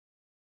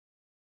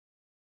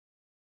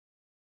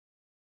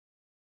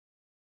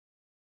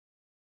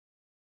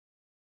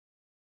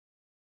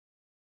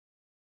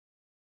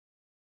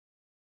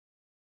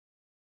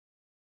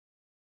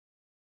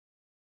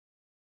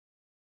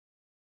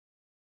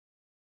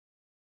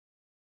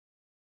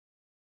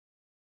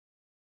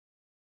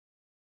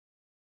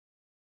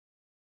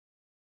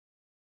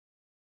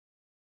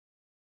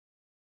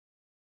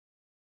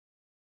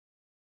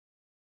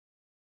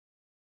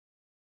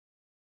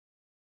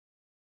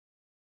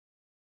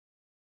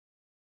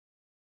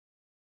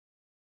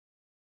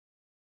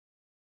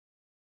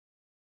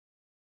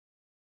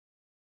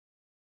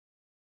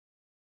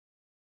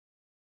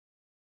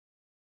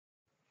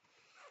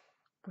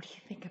What do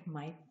you think of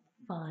my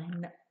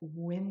fun,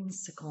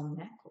 whimsical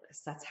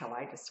necklace? That's how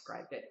I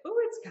describe it. Oh,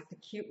 it's got the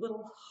cute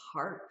little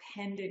heart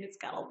pendant. It's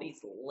got all these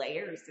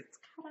layers. It's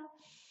kind of,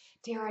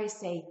 dare I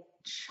say,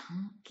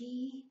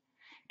 chunky.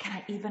 Can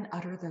I even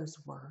utter those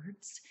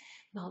words?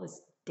 With all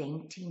this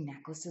dainty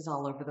necklaces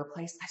all over the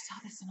place. I saw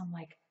this and I'm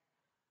like,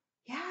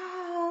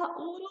 yeah,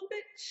 a little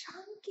bit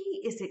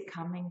chunky. Is it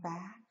coming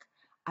back?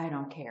 I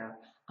don't care.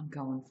 I'm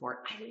going for it.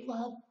 I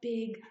love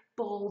big,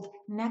 bold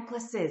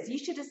necklaces. You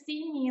should have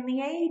seen me in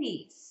the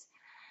 80s.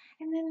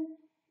 And then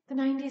the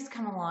 90s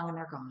come along and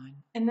they're gone.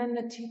 And then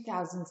the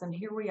 2000s, and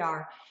here we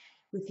are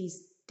with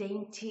these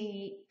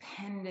dainty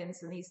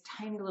pendants and these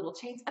tiny little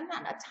chains. I'm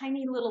not a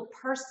tiny little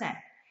person.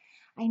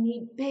 I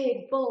need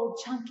big, bold,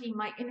 chunky,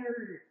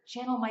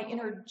 channel my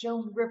inner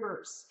Joan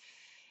Rivers.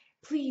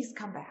 Please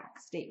come back,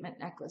 statement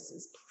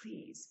necklaces,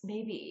 please.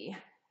 Maybe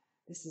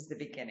this is the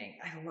beginning.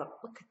 Look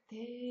at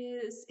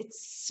this.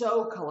 It's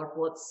so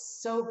colorful. It's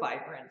so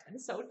vibrant and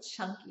so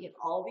chunky and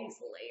all these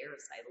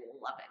layers. I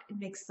love it. It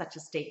makes such a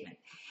statement.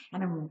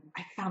 And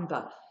I found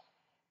the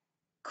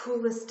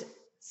coolest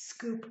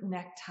scoop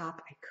neck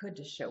top I could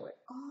to show it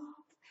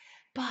off.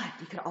 But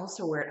you could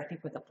also wear it, I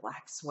think, with a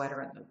black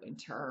sweater in the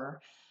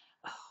winter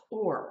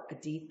or a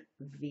deep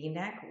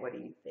V-neck. What do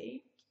you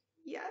think?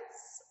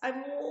 Yes,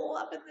 I'm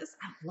loving this.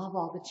 I love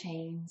all the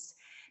chains.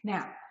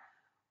 Now,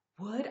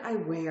 would I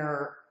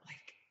wear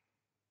like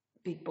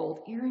big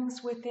bold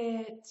earrings with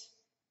it?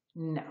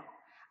 No.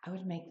 I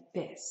would make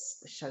this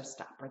the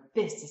showstopper,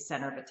 this the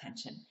center of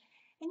attention.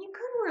 And you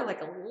could wear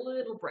like a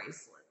little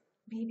bracelet,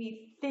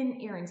 maybe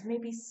thin earrings,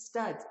 maybe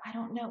studs. I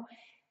don't know.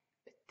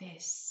 But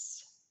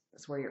this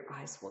is where your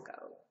eyes will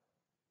go.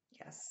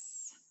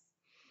 Yes.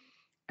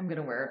 I'm going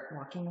to wear it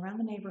walking around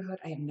the neighborhood.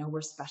 I have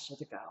nowhere special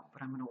to go,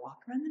 but I'm going to walk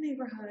around the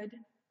neighborhood.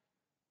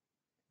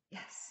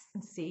 Yes.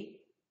 And see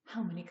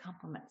how many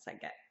compliments I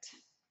get.